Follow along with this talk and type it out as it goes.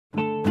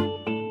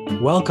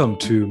Welcome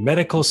to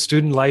Medical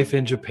Student Life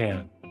in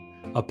Japan,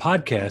 a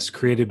podcast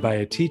created by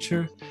a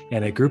teacher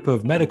and a group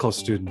of medical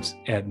students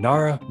at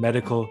Nara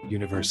Medical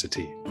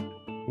University.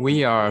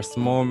 We are a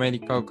small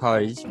medical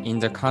college in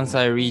the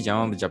Kansai region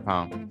of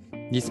Japan.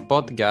 This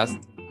podcast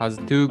has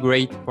two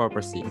great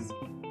purposes.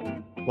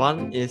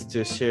 One is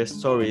to share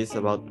stories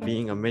about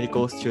being a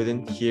medical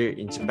student here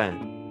in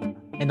Japan.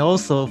 And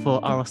also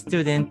for our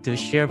students to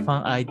share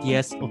fun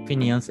ideas,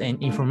 opinions, and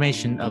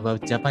information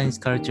about Japanese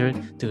culture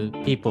to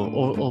people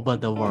all over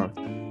the world.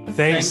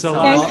 Thanks a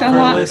Thanks lot a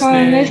lot for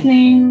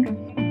listening.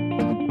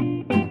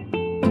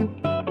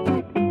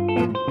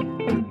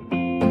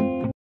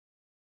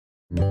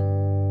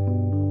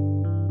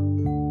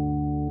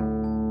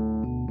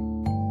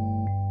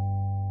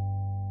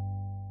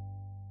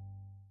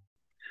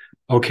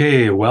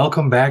 Okay,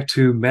 welcome back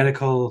to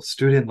Medical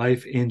Student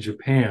Life in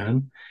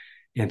Japan.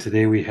 And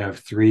today we have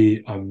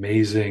three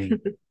amazing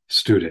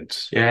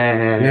students.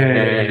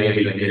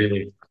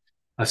 Yay!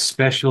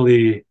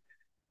 Especially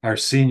our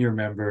senior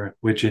member,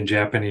 which in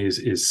Japanese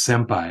is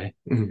senpai,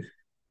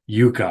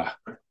 Yuka,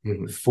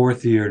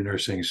 fourth year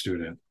nursing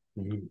student.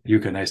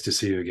 Yuka, nice to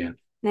see you again.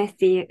 Nice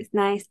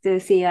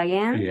to see you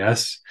again.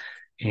 Yes.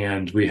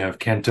 And we have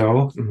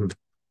Kento.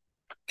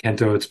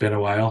 Kento, it's been a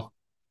while,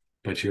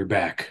 but you're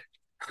back.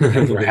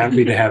 We're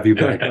happy to have you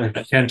back.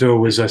 Kento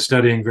was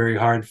studying very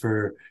hard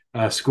for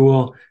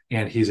school,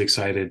 and he's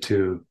excited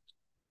to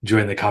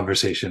join the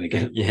conversation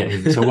again.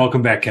 So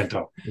welcome back,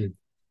 Kento.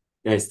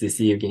 Nice to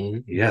see you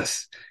again.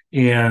 Yes.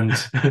 And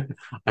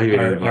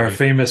our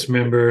famous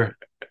member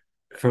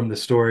from the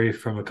story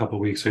from a couple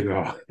weeks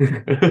ago,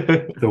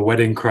 the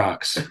wedding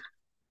Crocs,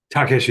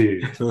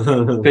 Takeshi.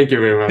 Thank you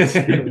very much.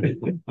 Okay.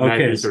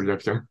 Nice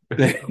introduction.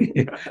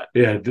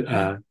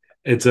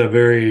 It's a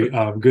very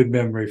good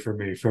memory for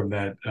me from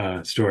that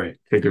story.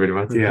 Thank you very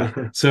much. Yeah.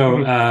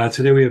 So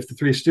today we have the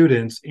three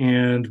students,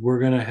 and we're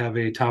going to have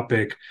a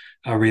topic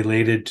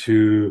related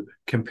to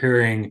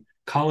comparing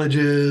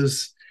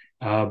colleges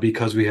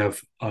because we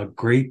have a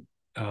great,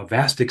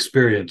 vast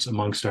experience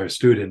amongst our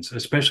students,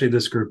 especially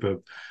this group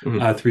of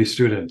three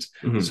students.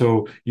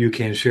 So you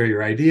can share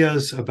your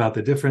ideas about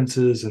the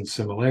differences and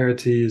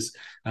similarities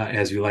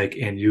as you like,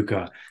 and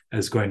Yuka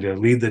is going to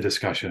lead the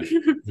discussion.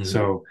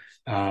 So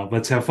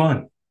let's have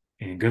fun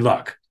and good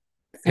luck.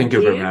 Thank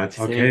you very much.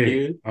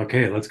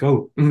 Okay, let's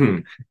go.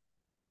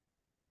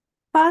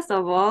 First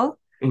of all,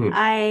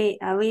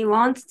 we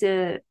want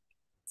to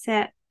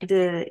set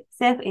the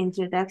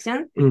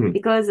self-introduction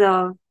because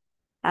of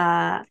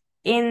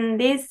in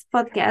this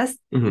podcast,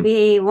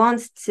 we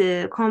want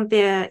to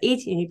compare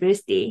each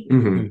university.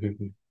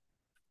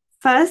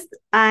 First,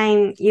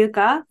 I'm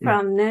Yuka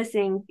from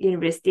Nursing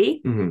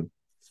University.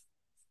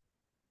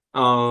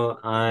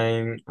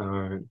 I'm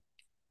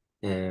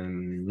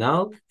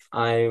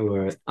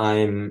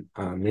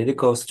a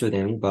medical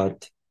student,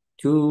 but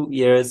 2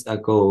 years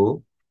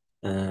ago,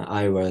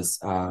 I was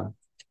a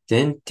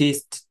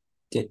dentist.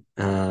 Okay.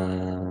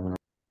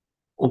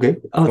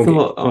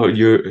 So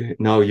you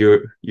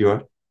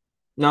are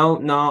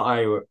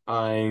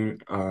I'm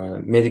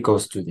a medical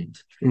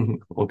student.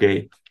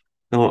 okay.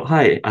 So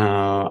hi,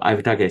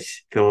 I'm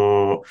Takeshi.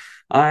 So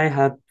I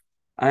have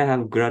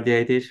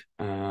graduated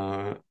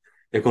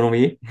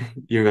economy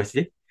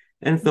university,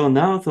 and so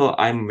now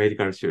I'm a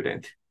medical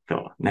student.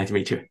 So nice to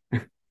meet you.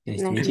 Nice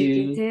Nice to meet to meet you.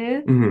 you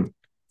too.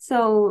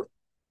 So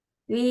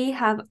we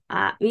have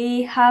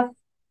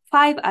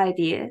 5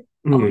 ideas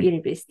of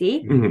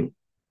university.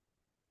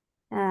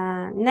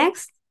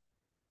 Next,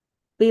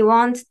 we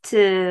want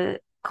to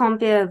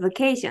compare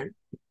vacation.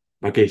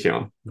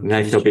 Vacation.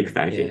 Nice topic,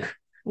 I think.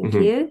 Thank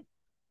you.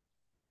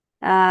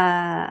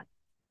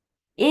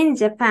 In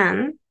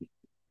Japan,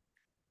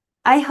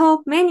 I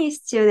hope many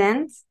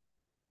students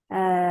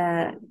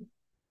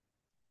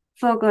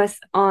focus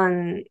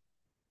on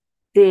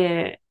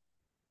their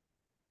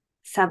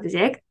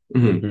subject,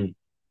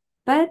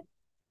 but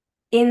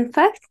in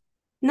fact,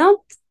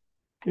 not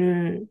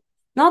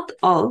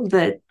all,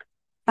 but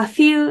a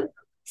few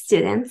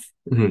students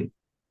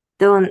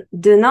do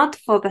not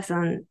focus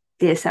on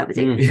their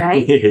subject,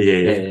 right?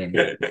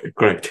 Yeah.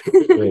 Correct.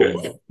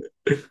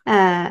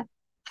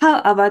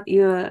 How about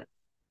your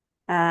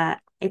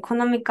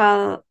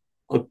economical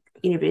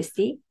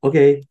university?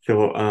 Okay,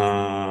 so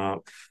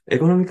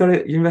economical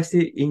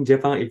university in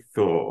Japan is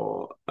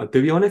to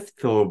be honest,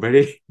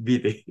 very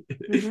busy.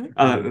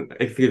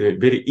 Excuse me,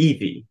 very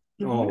easy.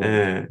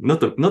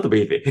 Not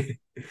busy.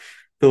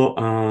 So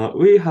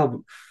we have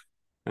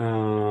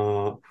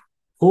 4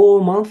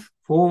 months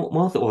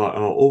or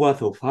over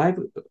 5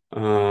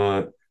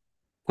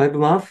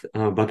 months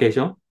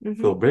vacation.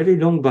 So very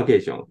long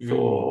vacation.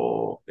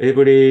 So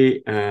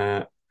every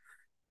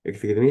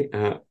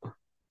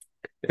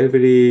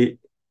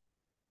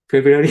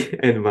February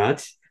and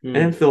March,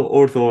 and so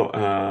also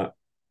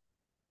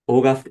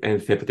August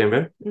and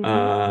September.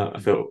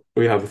 So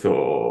we have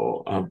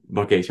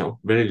vacation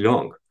very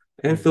long,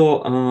 and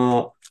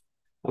so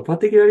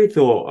particularly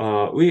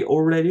we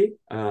already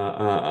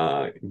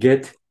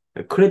get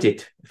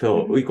credit.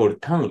 So we call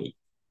tangi.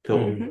 So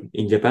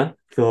in Japan,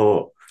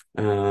 so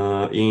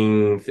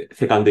in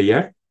second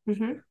year.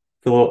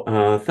 So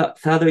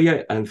third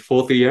year and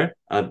fourth year,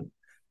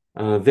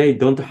 they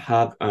don't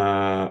have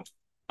a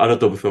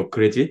lot of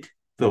credit.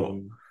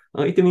 So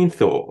it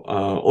means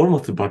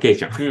almost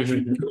vacation.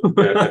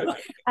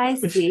 I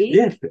see.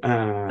 Yes,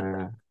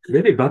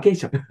 very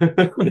vacation.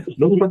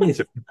 Long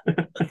vacation.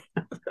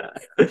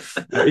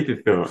 It is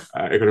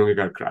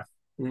economical class.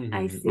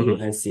 I see.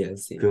 I see, I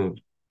see.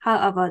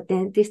 How about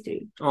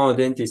dentistry? Oh,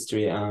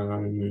 dentistry.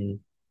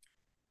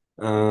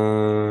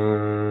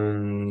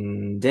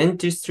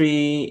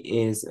 Dentistry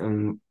is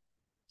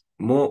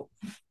more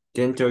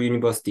dental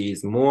university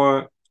is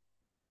more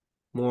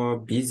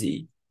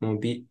busier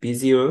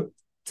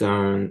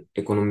than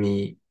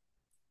economy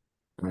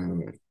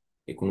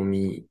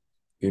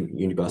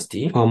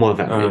university. Oh, more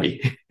than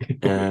maybe.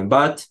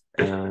 But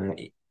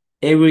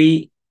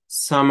every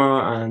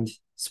summer and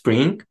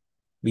spring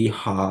we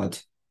had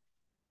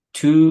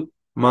 2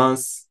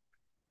 months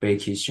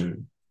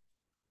vacation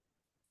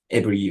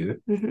every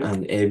year,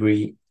 and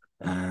every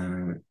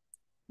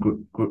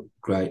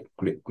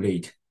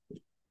grade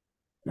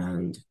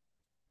and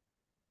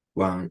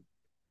one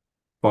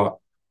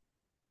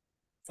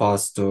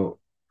first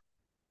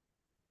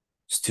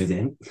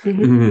student.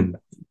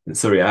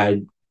 Sorry,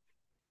 I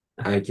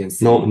can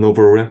say no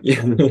problem.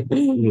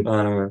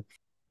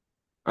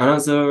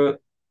 Another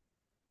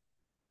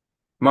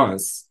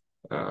month,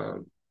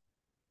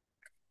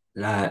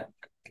 like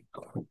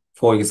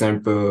for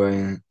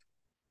example,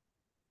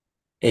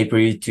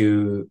 April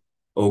to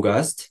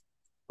August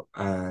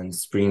and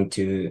spring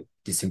to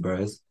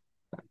December,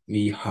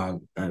 we are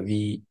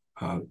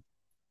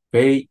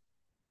very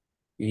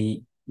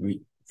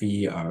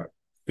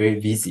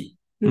busy.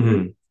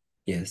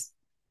 Yes,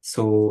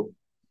 so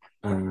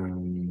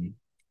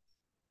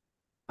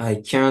I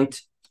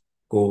can't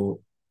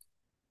go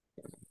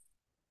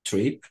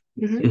trip.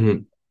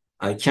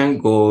 I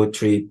can't go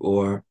trip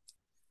or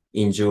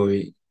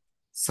enjoy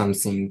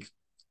something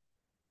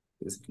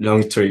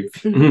long trip.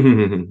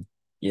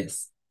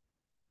 Yes.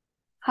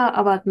 How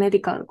about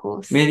medical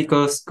course?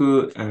 Medical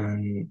school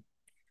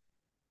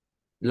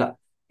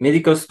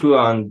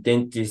and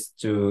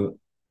dentist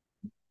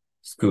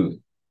school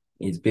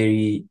is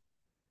very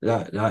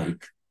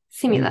like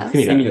Similar.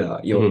 Similar,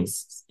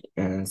 yes.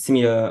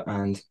 Similar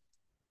and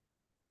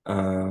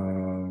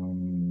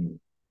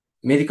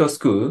medical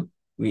school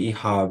we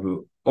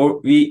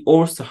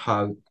also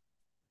have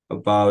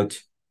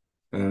about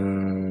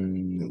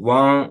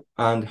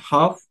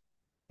 1.5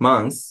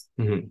 months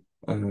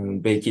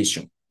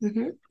vacation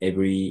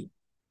every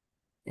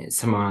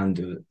summer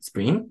and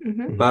spring.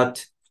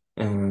 But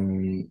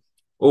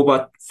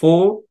over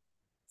four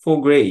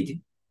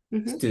grade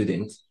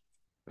students,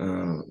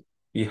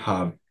 we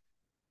have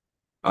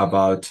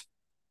about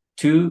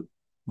 2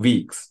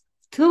 weeks.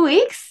 2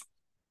 weeks?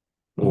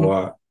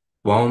 Or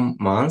 1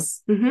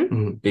 month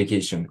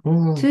vacation.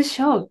 Too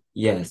short.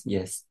 Yes.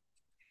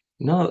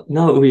 Now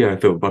we are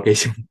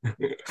vacation.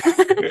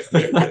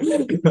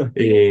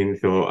 In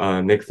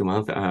next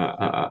month,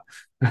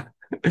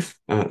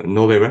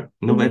 November.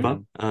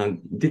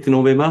 This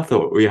November,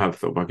 so we have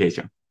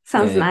vacation.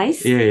 Sounds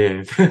nice.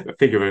 Yeah.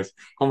 Thank you very much.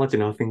 How much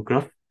nursing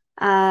class?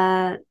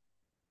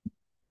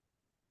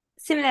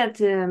 Similar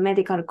to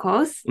medical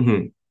course,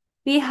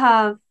 we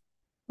have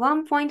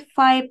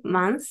 1.5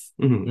 months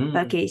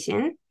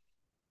vacation,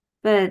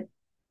 but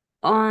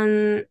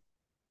on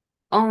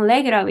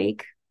regular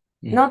week,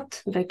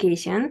 not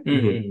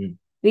vacation,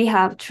 we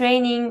have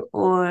training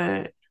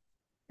or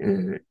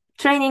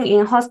training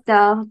in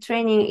hostel,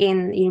 training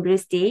in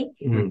university.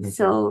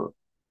 So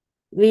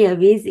we are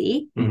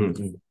busy.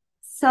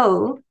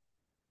 So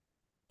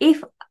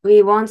if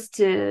we want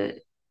to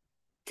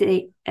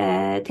take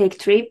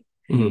trip,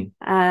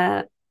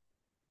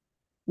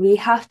 we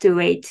have to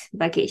wait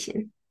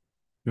vacation.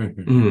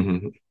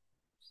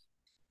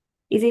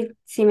 Is it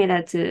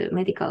similar to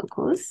medical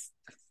course?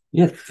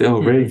 Yes,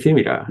 so very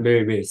similar.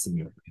 Very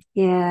similar.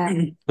 Yeah.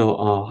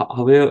 So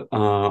have you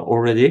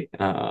already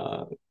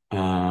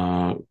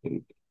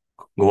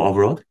go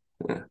abroad?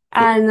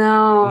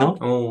 No.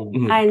 Oh.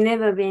 I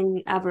never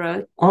been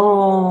abroad.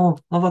 Oh,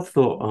 how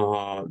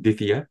about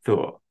this year?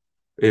 So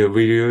will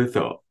you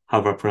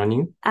have a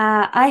planning?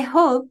 I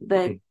hope,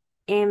 but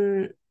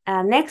in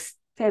next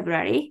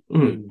February,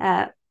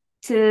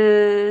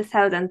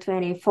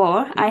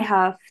 2024, I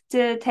have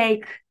to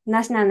take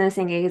national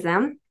nursing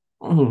exam.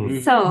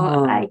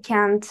 So I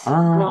can't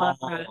go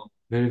abroad.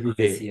 Very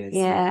busy.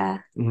 Yeah.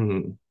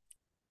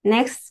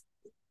 Next,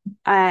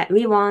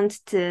 we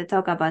want to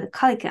talk about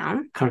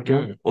curriculum.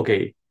 Curriculum?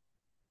 Okay.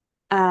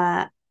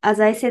 As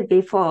I said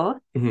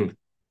before,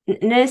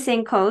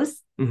 nursing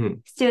course,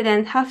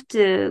 students have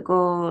to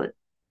go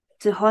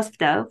to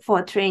hospital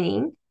for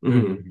training.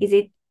 Is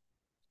it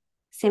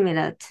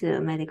similar to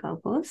medical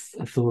course?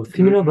 So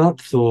similar, but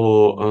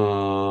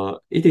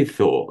it is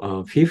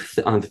fifth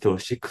and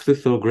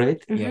sixth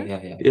grade.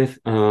 Yeah. Yes,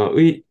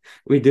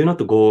 we do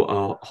not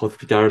go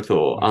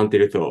hospital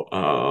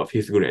until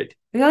fifth grade.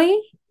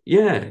 Really?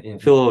 Yeah.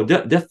 So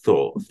just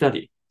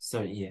study.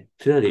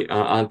 study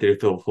until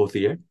so fourth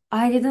year.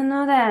 I didn't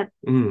know that.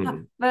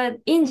 Mm. But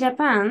in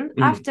Japan,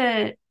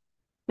 after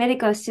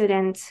medical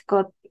students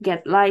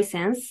get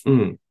license,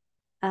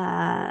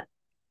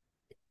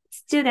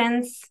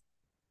 students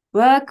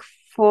work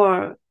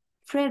for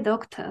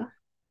pre-doctor.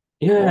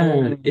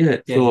 Yeah.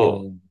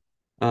 So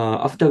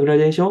after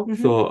graduation,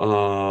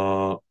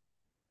 so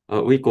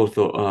we call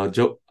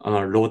job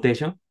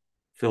rotation.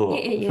 So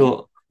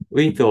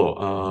we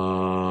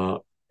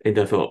in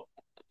the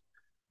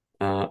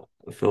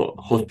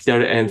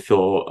hospital and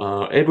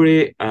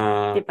every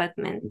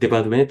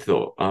department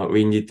so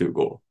we need to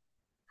go.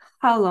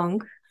 How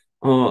long?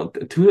 1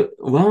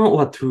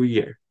 or 2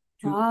 years.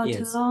 Wow,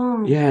 too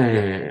long.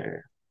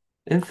 Yeah.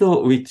 And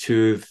so we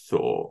choose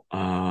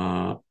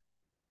a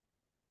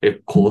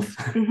course.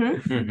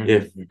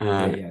 Yes.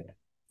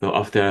 So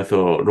after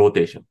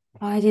rotation.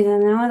 I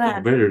didn't know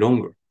that. Very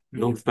long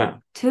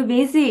span. Too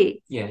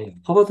busy.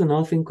 How about the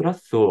nursing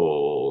class?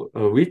 So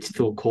which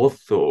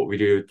course will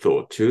you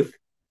choose?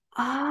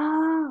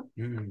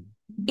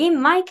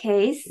 In my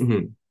case,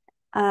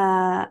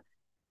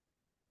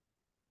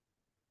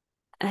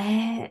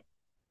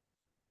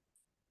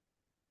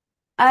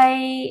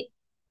 I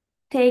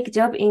take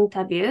job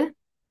interview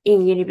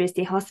in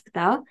university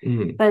hospital,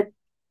 but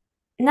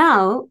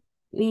now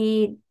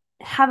we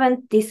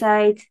haven't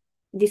decided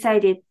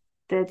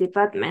the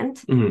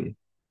department.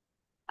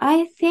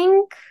 I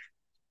think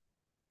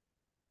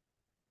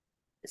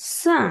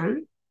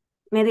soon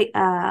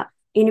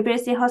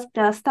university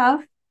hospital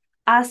staff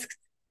asked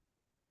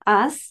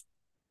us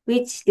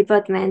which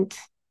department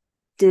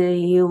do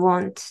you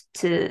want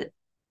to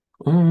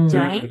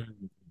join.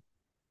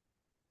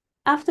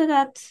 After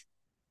that,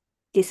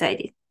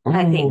 decided,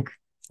 I think.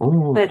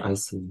 But I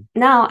see.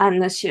 now I'm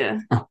not sure.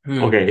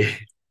 Okay.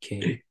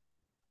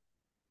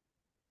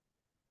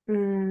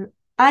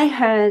 I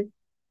heard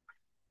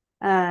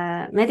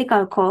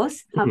medical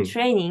course have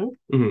training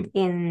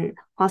in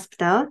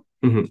hospital.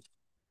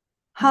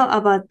 How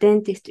about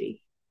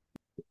dentistry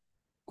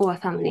or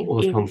something?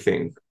 Or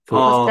something.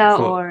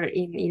 Hospital or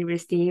in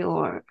university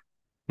or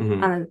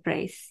another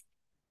place?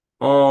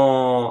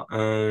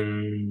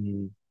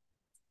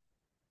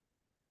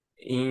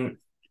 In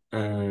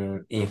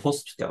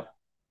hospital,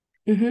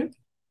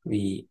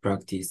 we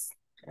practice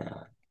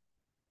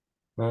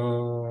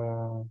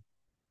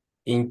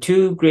in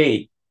two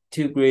grade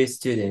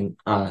student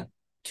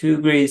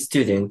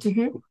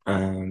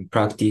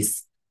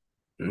practice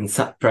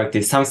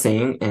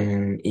something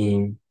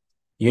in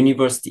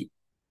university,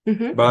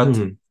 but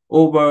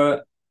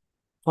over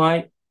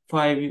five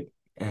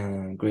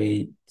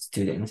grade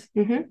students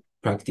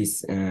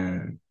practice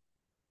in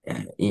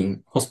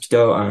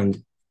hospital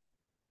and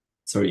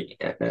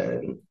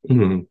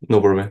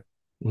no problem.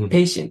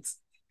 Patients.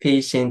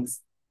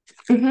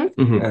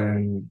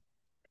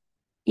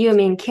 You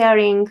mean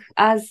caring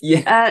as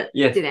a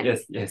student?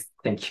 Yes.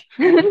 Thank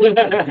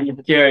you.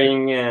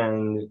 Caring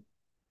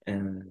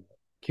and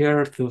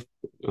care to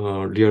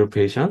real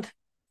patient.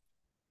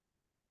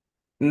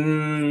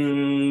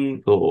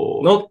 Not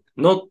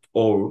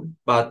all,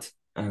 but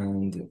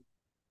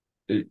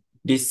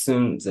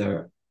listen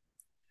the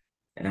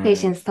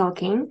patients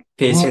talking.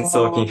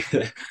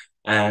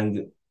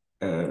 and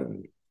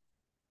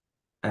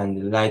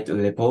write a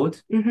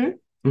report. Same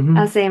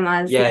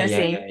as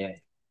nursing.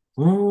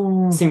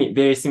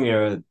 Very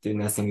similar to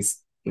nursing.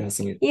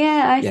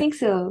 Yeah, I think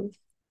so.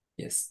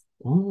 Yes.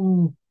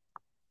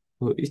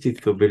 It is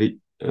very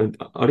a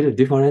little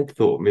different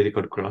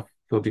medical class.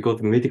 So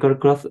because medical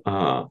class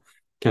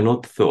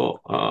cannot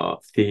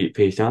see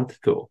patients.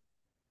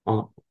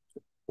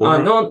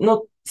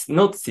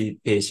 Not see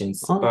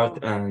patients, but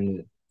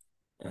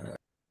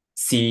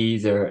see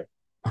the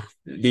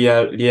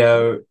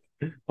real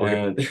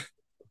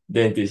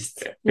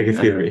dentist.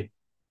 Excuse me.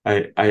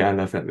 I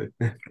understand.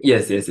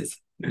 Yes.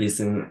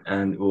 Listen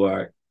and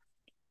or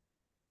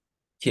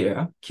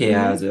care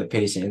the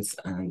patients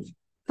and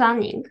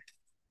planning.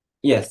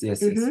 Yes.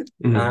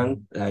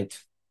 And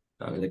write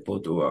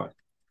report or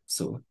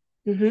so.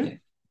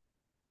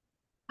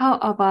 How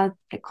about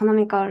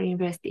economical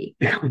university?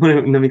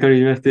 Economical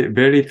university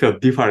very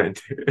different.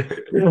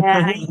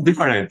 Yeah.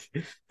 Different.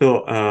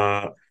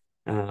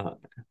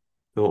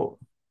 So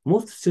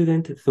most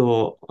students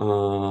do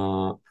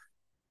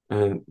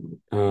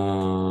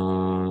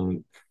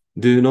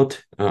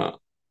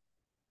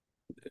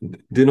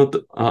not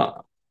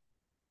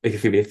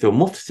excuse me. So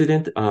most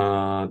students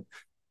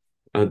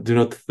do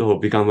not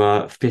become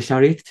a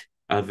specialist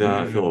as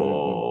a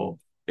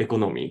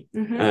economy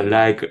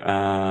like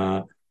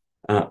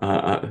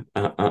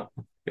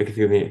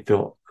excuse me.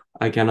 So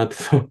I cannot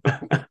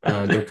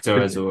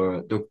doctors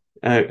or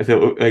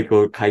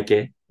like 会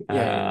計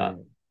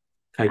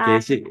会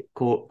計士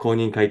公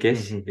認会計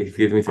士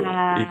excuse me. So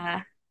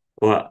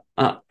or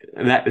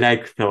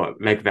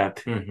like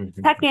that.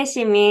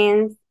 Takeshi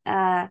means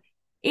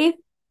if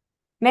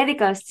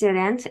medical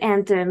students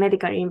enter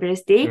medical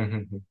university,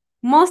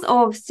 most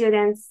of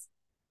students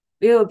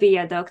will be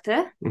a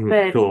doctor,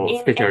 but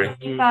in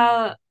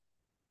medical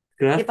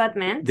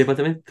department,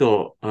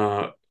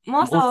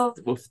 most of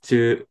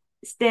to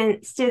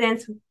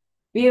students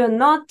will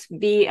not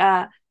be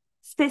a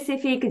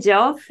specific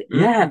job.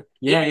 yeah.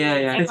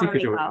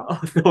 Specific job. Oh,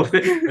 so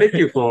thank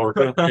you for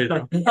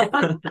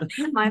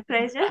My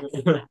pleasure.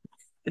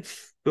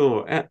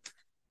 So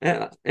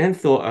and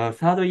so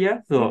third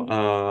year,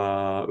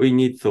 so we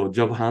need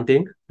job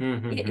hunting,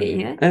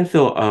 Yeah. and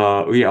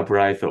so we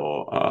apply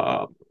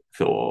Some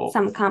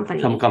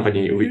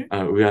company. we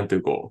want to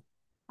go.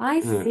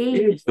 I see.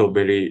 It's so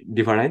very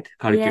different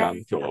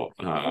curriculum.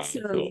 Yes.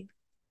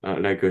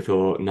 Like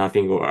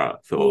nothing or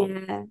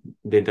Yeah.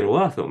 dental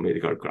or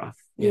medical class.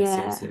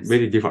 Yeah.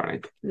 Very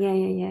different.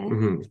 Yeah.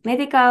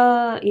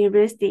 Medical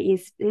university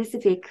is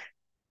specific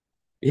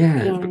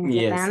in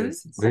Japan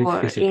Very or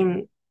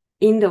specific.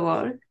 in the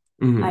world,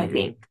 I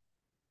think.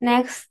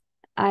 Next,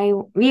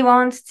 we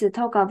want to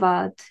talk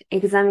about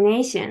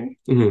examination.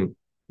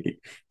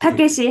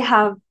 Takeshi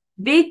have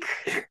big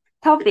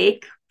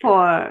topic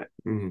for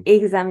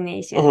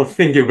examination. Oh,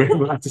 thank you very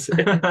much.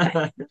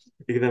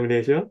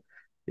 Examination.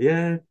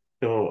 Yeah.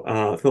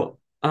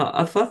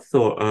 At first,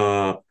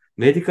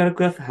 medical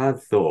class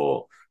has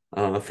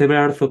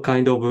several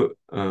kind of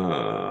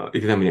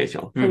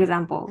examination. For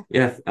example.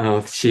 Yes,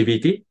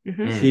 CBT,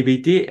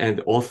 CBT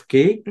and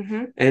OSCE,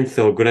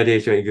 and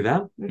graduation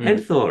exam,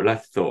 and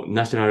last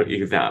national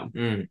exam.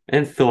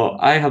 And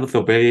I have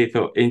very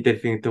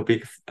interesting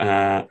topics.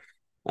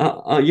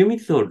 You mean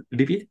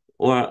repeat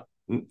or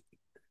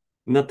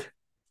not?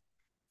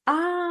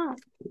 I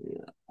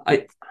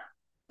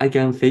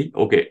can say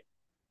okay.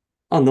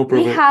 Oh, no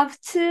problem. We have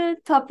two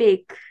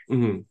topics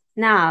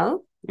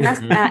now.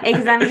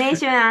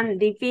 Examination and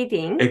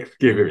repeating.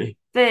 Excuse me.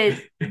 But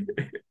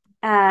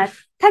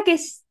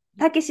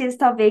Takeshi's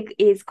topic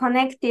is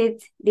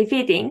connected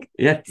repeating.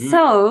 Yes.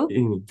 So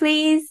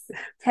please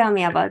tell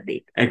me about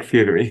it.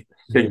 Excuse me.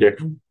 Thank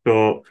you.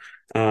 So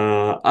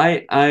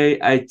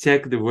I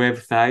checked the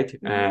website.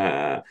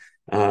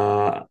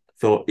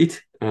 So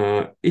it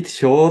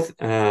shows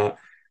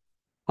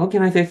how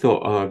can I say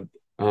so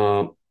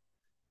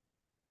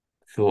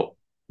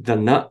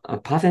the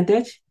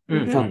percentage,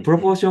 the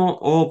proportion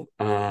of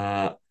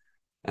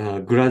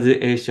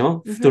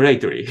graduation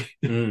straightly.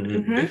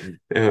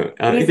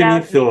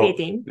 Without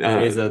repeating.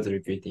 Without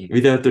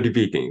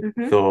repeating.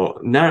 So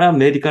Nara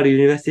Medical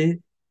University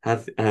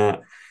has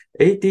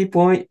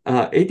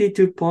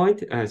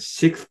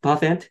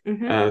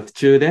 82.6%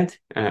 student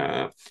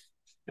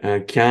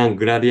can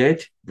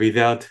graduate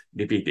without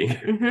repeating.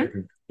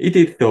 It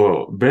is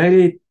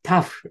very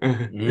tough.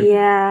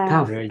 Yeah.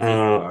 Tough. Very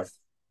difficult.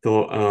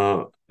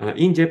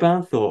 In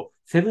Japan,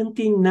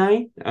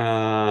 79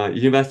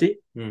 university,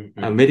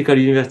 medical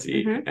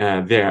university,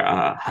 there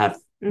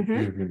has.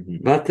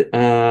 But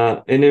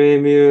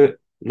NMMU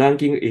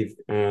ranking is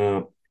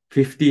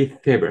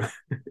 57.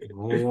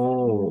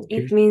 Oh.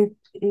 It means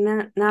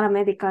not a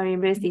medical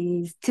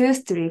university is too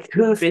strict.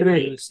 Too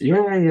strict.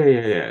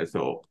 Yeah.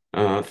 So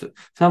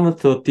some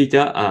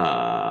teacher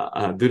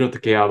do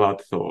not care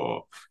about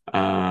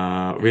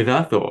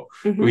whether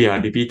we are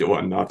repeat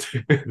or not.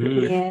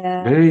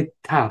 Yeah. Very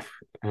tough.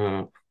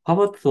 How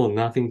about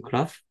nursing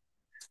class?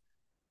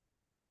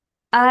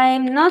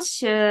 I'm not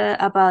sure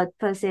about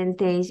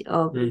percentage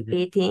of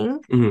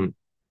repeating,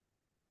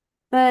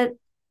 but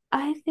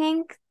I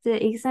think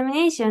the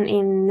examination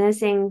in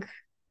nursing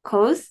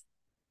course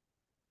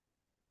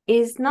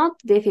is not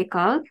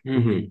difficult.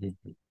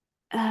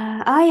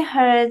 I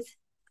heard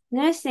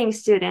nursing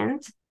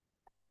students,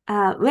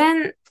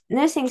 when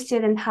nursing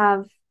students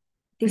have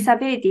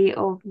disability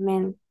of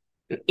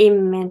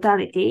in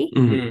mentality,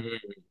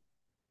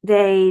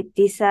 they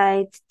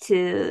decide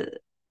to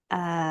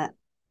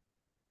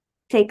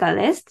take a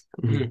rest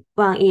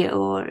 1 year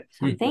or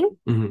something.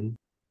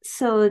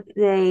 So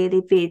they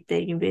repeat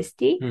the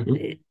university.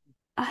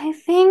 I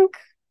think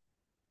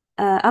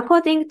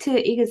according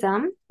to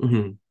exam,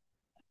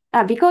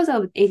 because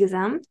of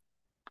exam,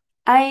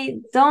 I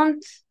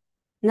don't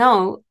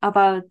know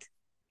about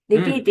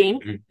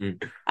repeating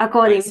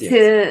according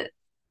to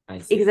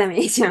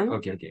examination.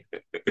 Okay.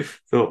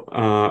 So,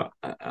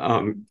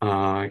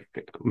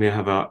 may I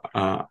have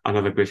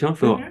another question?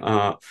 So,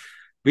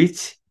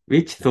 which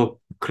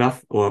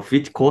class or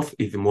which course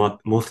is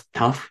most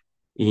tough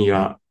in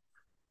your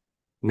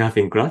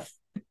nursing class?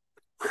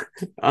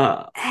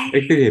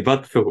 Excuse me,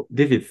 but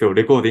this is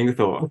recording,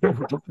 so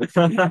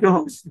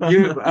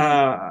you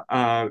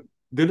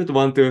do not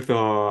want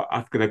to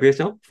ask the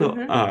question, so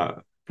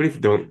please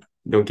don't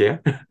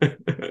care.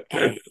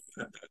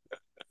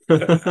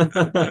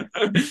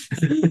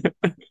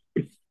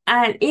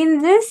 And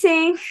in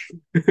nursing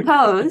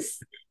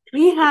course,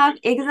 we have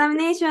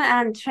examination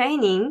and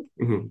training.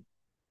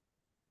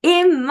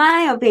 In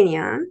my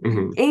opinion,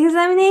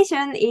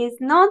 examination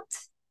is not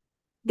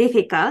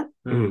difficult,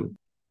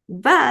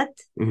 but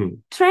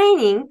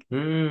training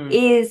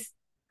is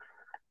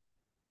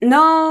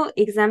no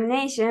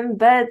examination,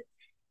 but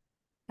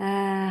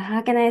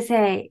how can I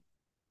say?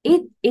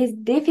 It is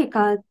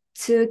difficult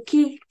to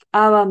keep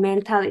our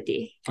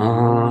mentality.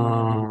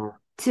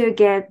 To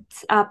get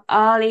up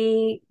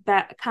early,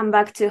 come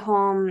back to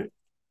home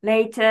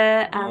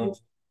later, and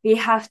we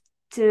have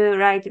to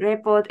write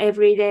report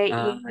every day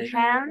in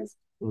hand.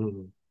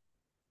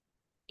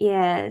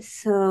 Yeah,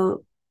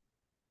 so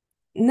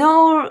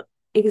no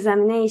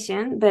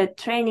examination, but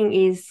training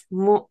is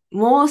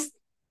most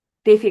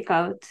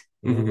difficult,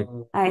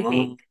 I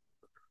think.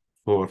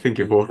 Oh, thank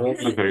you for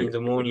In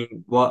the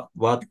morning,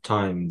 what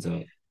time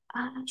the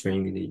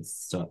training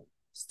is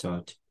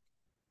start?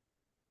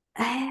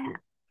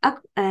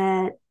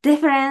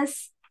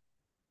 Difference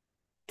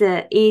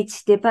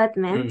each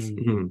department,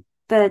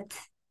 but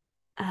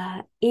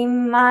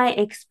in my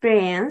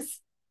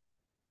experience,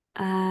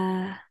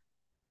 how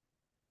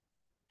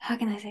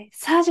can I say,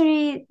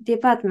 surgery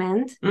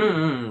department,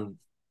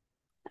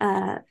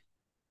 I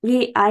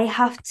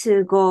have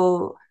to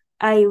go.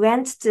 I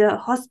went to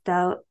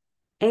hospital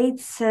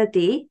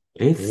 8:30.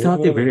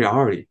 8:30, very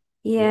early.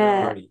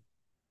 Yeah.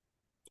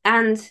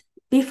 And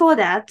before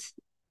that,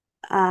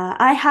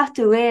 I have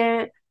to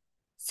wear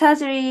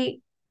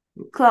surgery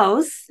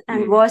clothes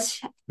and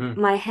wash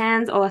my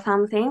hands or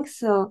something.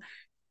 So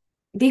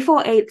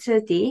before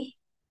 8:30,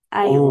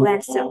 I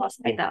went to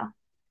hospital.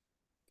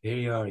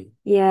 Very early.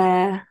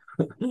 Yeah.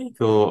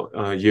 So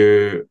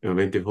you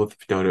went to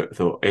hospital,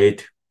 so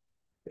 8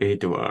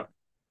 or...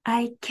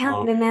 I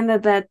can't remember,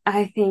 but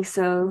I think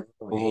so.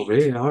 Oh,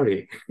 very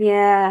early.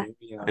 Yeah.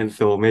 And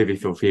so maybe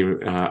so feel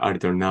a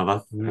little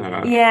nervous.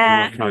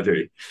 Yeah.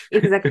 Surgery.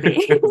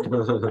 Exactly.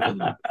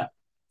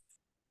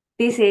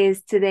 This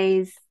is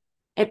today's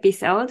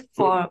episode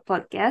for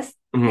podcast.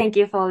 Thank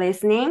you for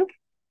listening.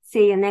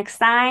 See you next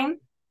time.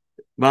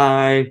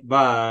 Bye.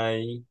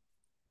 Bye.